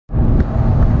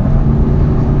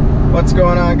What's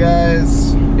going on,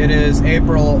 guys? It is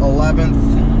April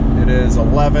 11th. It is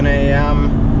 11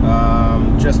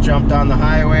 a.m. Just jumped on the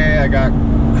highway. I got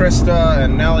Krista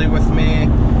and Nellie with me,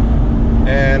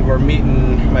 and we're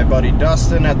meeting my buddy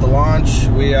Dustin at the launch.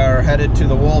 We are headed to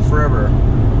the Wolf River.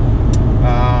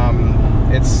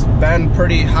 It's been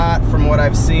pretty hot from what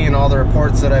I've seen. All the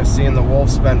reports that I've seen, the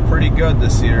wolf's been pretty good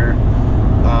this year.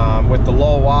 With the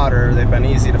low water, they've been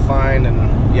easy to find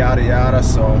and yada yada,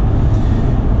 so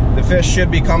the fish should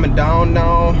be coming down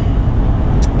now.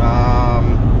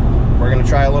 We're gonna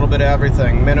try a little bit of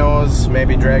everything. Minnows,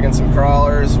 maybe dragging some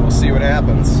crawlers. We'll see what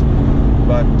happens.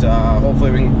 But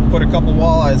hopefully we can put a couple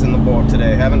walleyes in the boat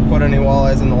today. Haven't put any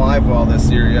walleyes in the live well this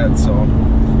year yet, so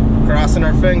crossing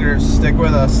our fingers. Stick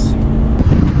with us.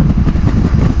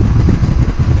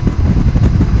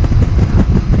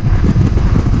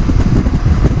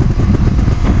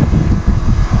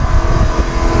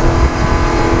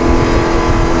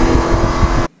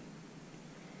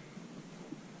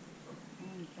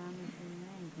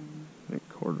 I think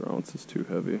 1/4 ounce is too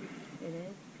heavy. It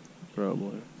is?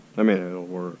 Probably. I mean, it'll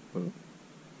work, but...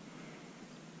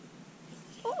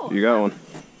 Oh. You got one.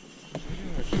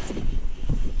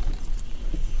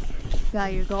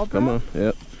 Got your GoPro? Come on,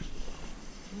 yep.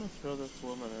 I'm gonna throw this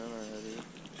woman in already.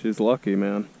 She's lucky,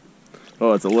 man.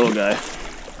 Oh, it's a little guy.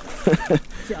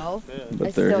 So, But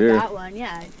I they're still here. got one,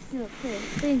 yeah. It's still clear.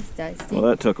 Thanks, Dusty. Well,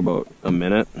 that took about a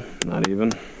minute, not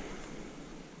even.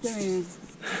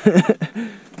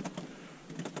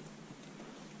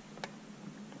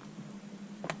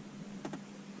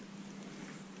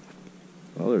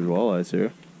 Oh, there's walleyes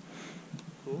here.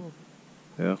 Cool.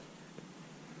 Yeah.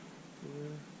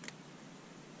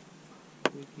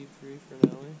 We keep 3 for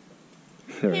Nelly.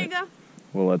 All Here you right. go.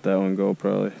 We'll let that one go,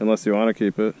 probably. Unless you want to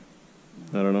keep it.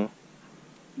 I don't know.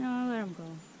 No, I'll let him go.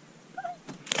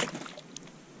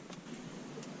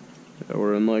 Yeah,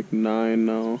 we're in like 9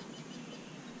 now.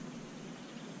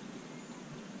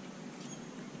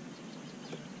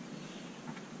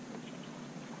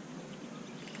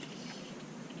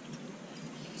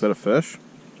 Is that a fish?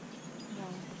 No.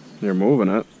 You're moving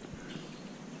it.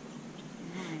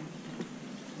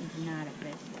 It's not a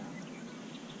fish,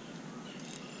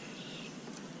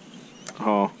 though.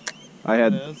 Oh, I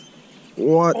had. It is.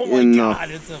 What Oh my in God,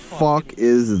 the it's a fuck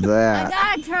is I that?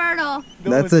 got a turtle.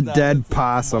 No, That's it's a not. dead It's a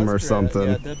possum or muskrat. something.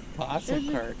 Yeah, dead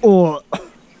possum carcass. Oh,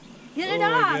 Get it Oh my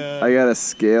off. God. I got a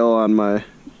scale on my.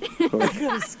 I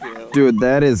got a scale. Dude,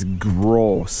 that is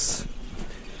gross.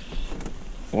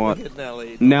 What? Look at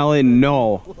Nelly. Nelly,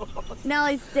 no.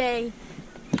 Nelly, stay.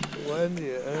 When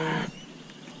yeah.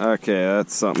 Okay,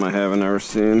 that's something I haven't ever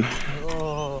seen.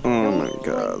 Oh. Oh my Don't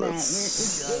god, like that.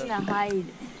 that's. It's gonna hide.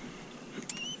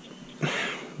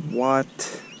 What?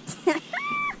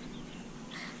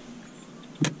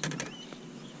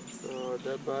 So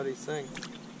dead body sink.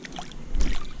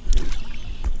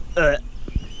 Maybe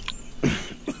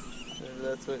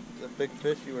that's what the big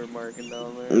fish you were marking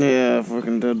down there. Yeah,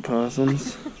 fucking dead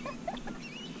possums.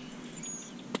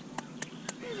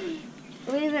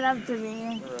 Leave it up to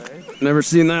me. Alright. Never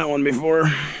seen that one before.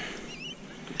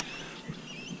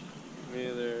 Me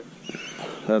either.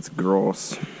 That's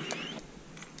gross.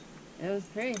 It was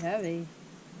pretty heavy.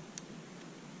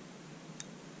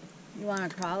 You want a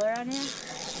crawler on here?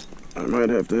 I might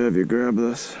have to have you grab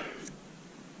this.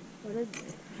 What is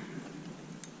it?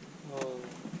 Oh,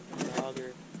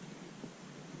 auger.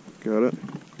 Got it?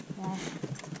 Yeah.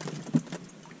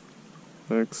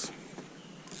 Thanks.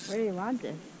 Where do you want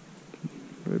this?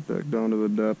 Right back down to the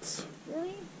depths.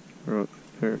 Really? Right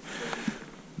here.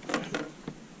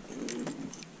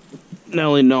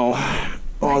 Nelly, no.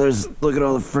 Oh, look at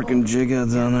all the frickin' jig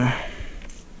heads on there.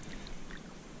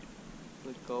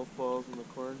 Like golf balls in the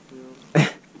cornfield.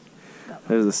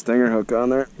 There's a stinger hook on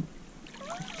there.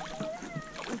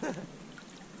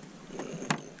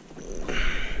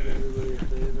 Everybody's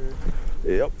favorite.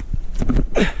 Yep.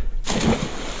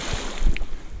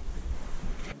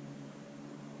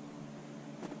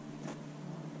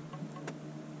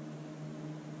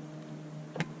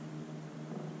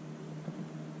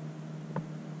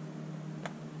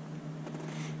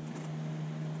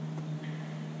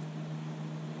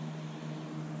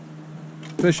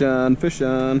 Fish on, fish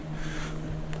on.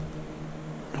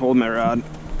 Hold my rod.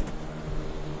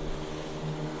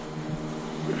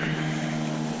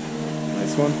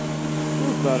 Nice one.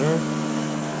 Better.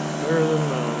 Better than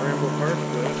Rainbow Park.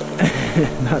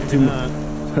 Not too much.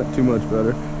 Not too much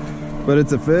better. But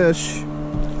it's a fish.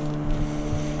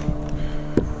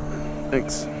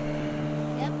 Thanks.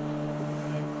 Yep.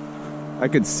 I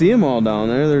could see them all down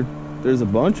there. There's a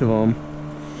bunch of them.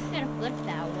 Just gotta flip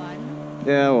that one.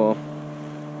 Yeah, well,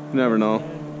 you never know.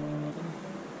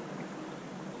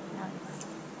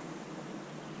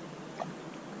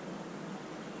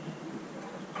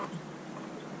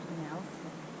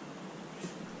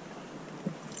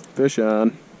 fish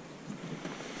on.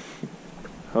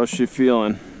 How's she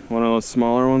feeling? One of those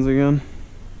smaller ones again?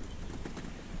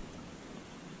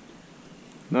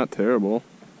 Not terrible.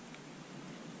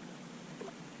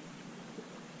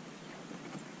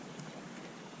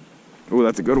 Oh,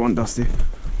 that's a good one, Dusty.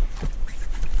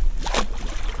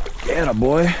 Yeah,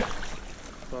 boy.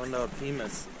 Found out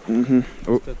Timus. Mm-hmm.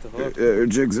 Oh, Got the hook. your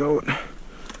jig's out.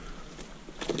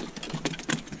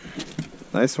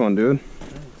 Nice one, dude.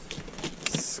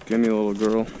 Nice. Skinny little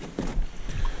girl.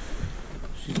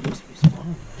 She's supposed to be small,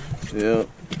 man. Yeah.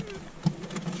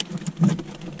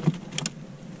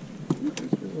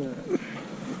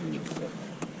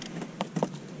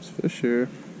 There's fish here.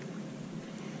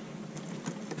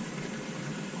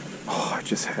 Oh, I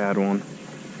just had one.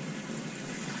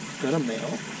 Is that a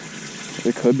male?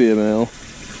 It could be a male. I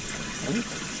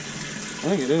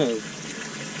think it is.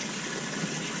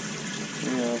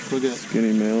 Yeah, look at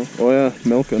Skinny male. Oh yeah,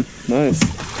 milking. Nice.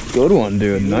 Good one,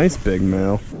 dude. Nice big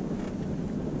male.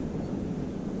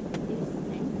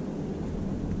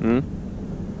 Hmm?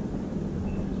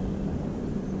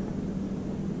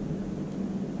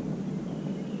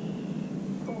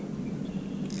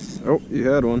 Oh, you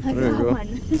had one. I There you got go. one.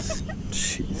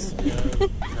 Jeez.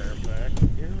 perfect.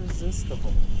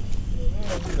 Irresistible.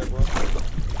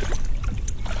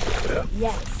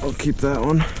 Yes. I'll keep that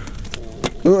one.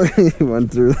 Oh, he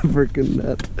went through the freaking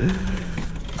net.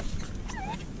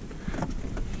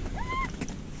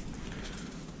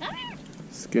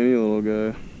 Skinny little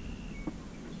guy.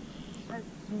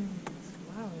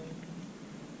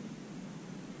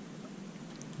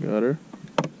 Got her.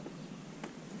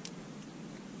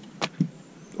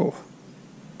 Oh,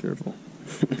 careful.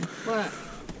 What?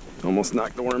 Almost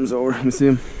knocked the worms over. Let me see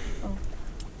him. Oh.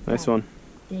 Nice one.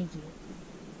 Thank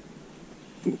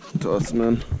you. Toss him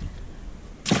in.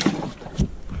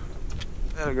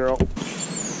 Atta girl.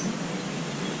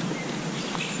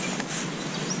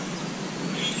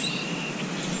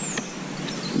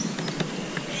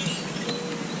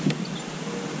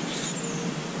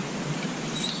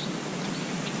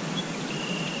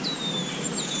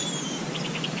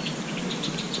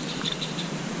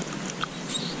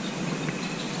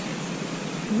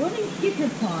 What is your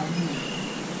paw here?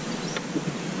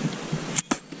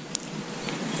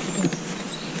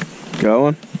 Got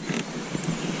one?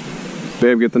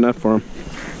 Babe, get the net for him.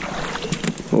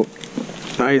 Oh,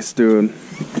 nice, dude.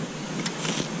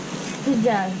 Good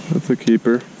job. That's a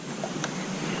keeper.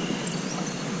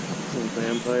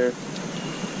 Vampire.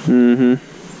 Mm-hmm.